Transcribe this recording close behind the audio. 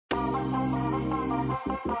Hi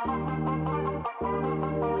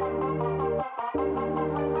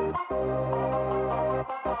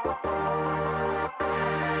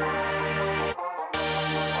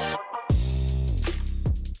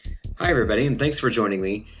everybody, and thanks for joining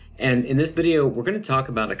me. And in this video, we're going to talk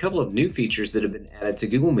about a couple of new features that have been added to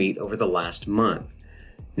Google Meet over the last month.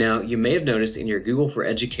 Now, you may have noticed in your Google for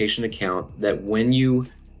Education account that when you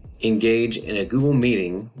engage in a Google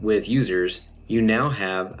meeting with users, you now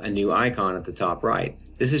have a new icon at the top right.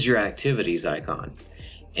 This is your activities icon.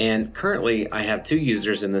 And currently, I have 2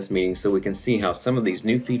 users in this meeting, so we can see how some of these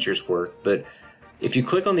new features work. But if you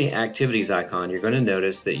click on the activities icon, you're going to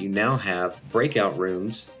notice that you now have breakout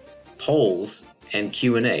rooms, polls, and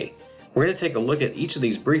Q&A. We're going to take a look at each of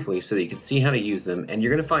these briefly so that you can see how to use them, and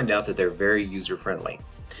you're going to find out that they're very user-friendly.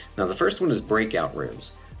 Now, the first one is breakout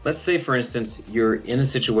rooms. Let's say, for instance, you're in a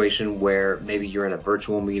situation where maybe you're in a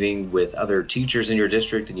virtual meeting with other teachers in your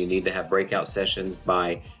district and you need to have breakout sessions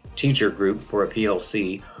by teacher group for a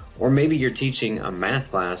PLC, or maybe you're teaching a math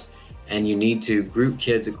class and you need to group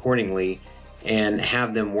kids accordingly and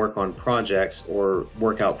have them work on projects or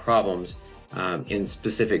work out problems in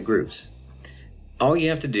specific groups. All you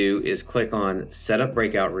have to do is click on Set Up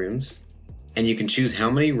Breakout Rooms, and you can choose how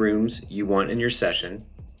many rooms you want in your session,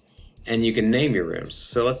 and you can name your rooms.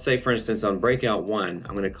 So let's say, for instance, on Breakout 1,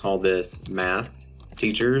 I'm going to call this Math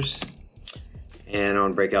Teachers, and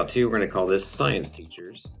on Breakout 2, we're going to call this Science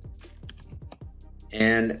Teachers.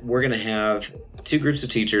 And we're going to have 2 groups of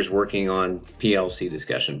teachers working on PLC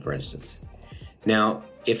discussion, for instance. Now,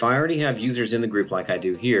 if I already have users in the group like I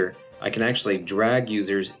do here, I can actually drag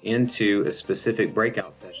users into a specific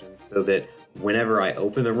breakout session so that whenever I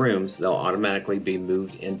open the rooms, they'll automatically be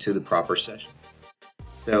moved into the proper session.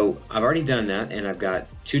 So I've already done that, and I've got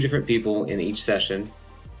 2 different people in each session.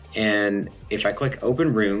 And if I click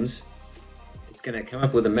Open Rooms, it's going to come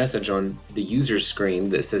up with a message on the user's screen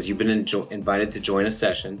that says you've been invited to join a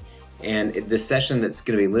session. And the session that's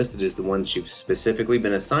going to be listed is the one that you've specifically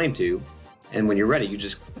been assigned to. And when you're ready, you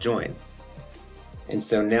just join. And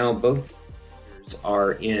so now both users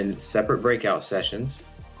are in separate breakout sessions.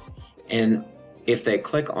 And if they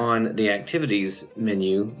click on the activities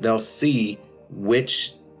menu, they'll see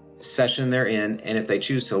which session they're in. And if they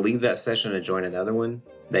choose to leave that session and join another one,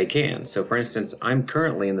 they can. So for instance, I'm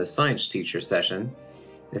currently in the science teacher session.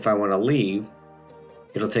 If I want to leave,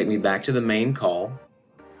 it'll take me back to the main call.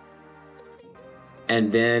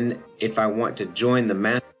 And then if I want to join the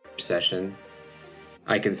math session,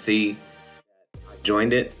 I can see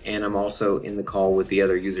joined it, and I'm also in the call with the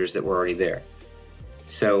other users that were already there.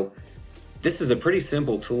 So this is a pretty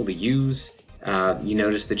simple tool to use. You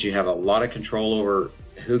notice that you have a lot of control over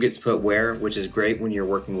who gets put where, which is great when you're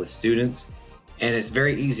working with students. And it's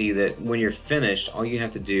very easy that when you're finished, all you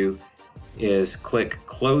have to do is click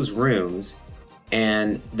Close Rooms,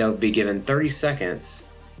 and they'll be given 30 seconds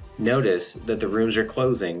notice that the rooms are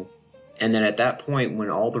closing. And then at that point,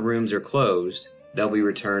 when all the rooms are closed, they'll be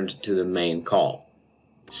returned to the main call.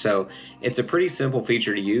 So it's a pretty simple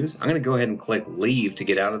feature to use. I'm going to go ahead and click Leave to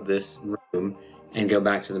get out of this room and go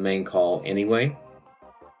back to the main call anyway.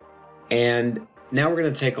 And now we're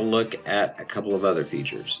going to take a look at a couple of other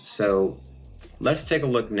features. So let's take a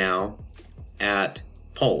look now at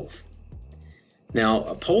polls. Now,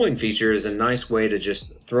 a polling feature is a nice way to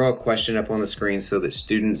just throw a question up on the screen so that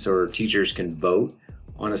students or teachers can vote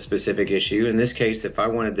on a specific issue. In this case, if I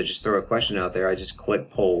wanted to just throw a question out there, I just click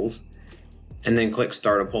Polls and then click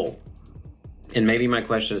Start a Poll. And maybe my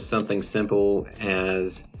question is something simple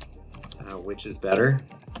as which is better?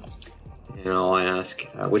 And I'll ask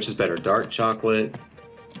which is better, dark chocolate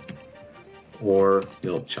or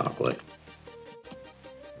milk chocolate?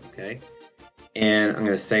 Okay. And I'm going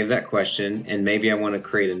to save that question, and maybe I want to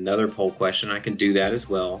create another poll question. I can do that as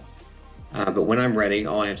well. But when I'm ready,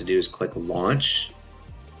 all I have to do is click Launch.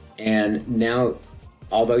 And now,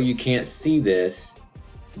 although you can't see this,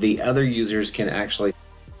 the other users can actually,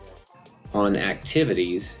 on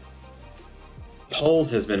activities, polls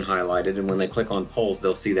has been highlighted, and when they click on polls,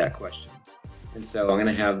 they'll see that question. And so I'm going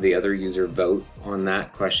to have the other user vote on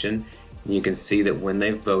that question. And you can see that when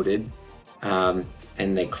they voted and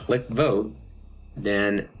they click vote,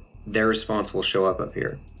 then their response will show up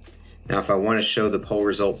here. Now, if I want to show the poll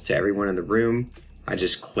results to everyone in the room, I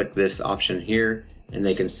just click this option here, and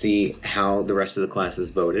they can see how the rest of the class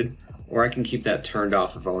has voted. Or I can keep that turned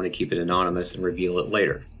off if I want to keep it anonymous and reveal it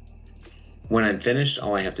later. When I'm finished,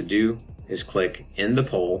 all I have to do is click End the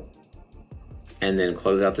poll and then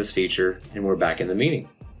close out this feature, and we're back in the meeting.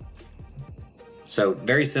 So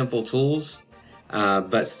very simple tools,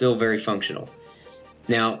 but still very functional.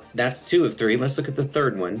 Now, that's 2 of 3. Let's look at the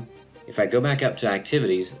third one. If I go back up to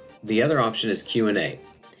activities, the other option is Q&A.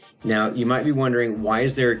 Now, you might be wondering, why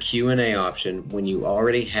is there a Q&A option when you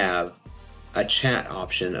already have a chat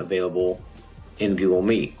option available in Google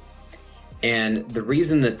Meet? And the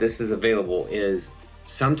reason that this is available is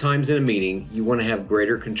sometimes in a meeting, you want to have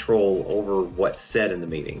greater control over what's said in the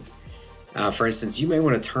meeting. For instance, you may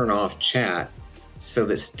want to turn off chat so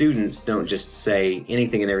that students don't just say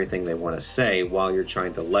anything and everything they want to say while you're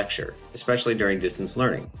trying to lecture, especially during distance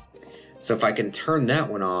learning. So if I can turn that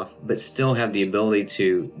one off, but still have the ability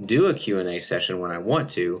to do a Q&A session when I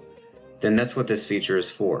want to, then that's what this feature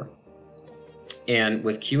is for. And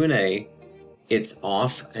with Q&A, it's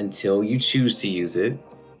off until you choose to use it.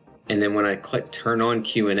 And then when I click turn on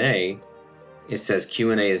Q&A, it says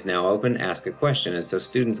Q&A is now open, ask a question. And so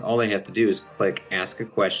students, all they have to do is click ask a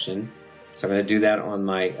question. So I'm going to do that on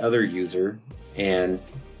my other user and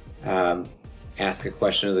ask a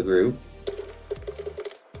question of the group.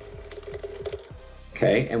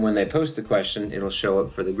 Okay, and when they post the question, it'll show up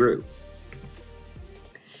for the group.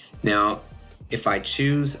 Now, if I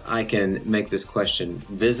choose, I can make this question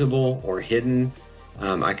visible or hidden.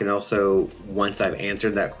 I can also, once I've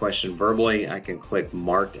answered that question verbally, I can click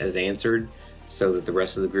marked as answered so that the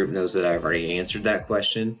rest of the group knows that I've already answered that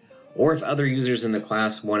question. Or if other users in the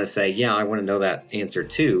class want to say, yeah, I want to know that answer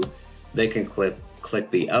too, they can click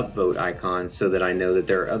the upvote icon so that I know that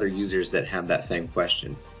there are other users that have that same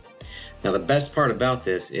question. Now, the best part about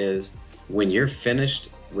this is when you're finished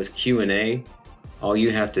with Q&A, all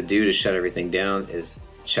you have to do to shut everything down is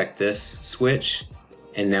check this switch,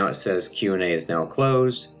 and now it says Q&A is now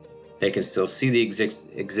closed. They can still see the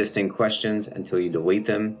existing questions until you delete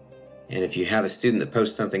them. And if you have a student that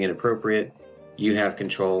posts something inappropriate, you have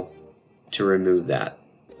control to remove that.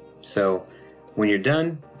 So when you're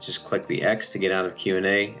done, just click the X to get out of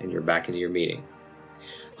Q&A and you're back into your meeting.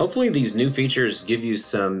 Hopefully these new features give you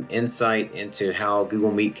some insight into how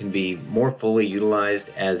Google Meet can be more fully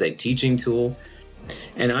utilized as a teaching tool.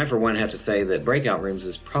 And I, for one, have to say that Breakout Rooms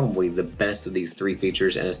is probably the best of these three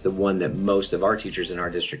features, and it's the one that most of our teachers in our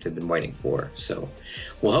district have been waiting for. So,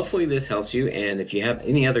 well, hopefully this helps you, and if you have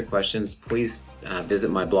any other questions, please visit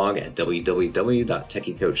my blog at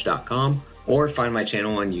www.techycoach.com or find my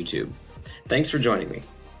channel on YouTube. Thanks for joining me.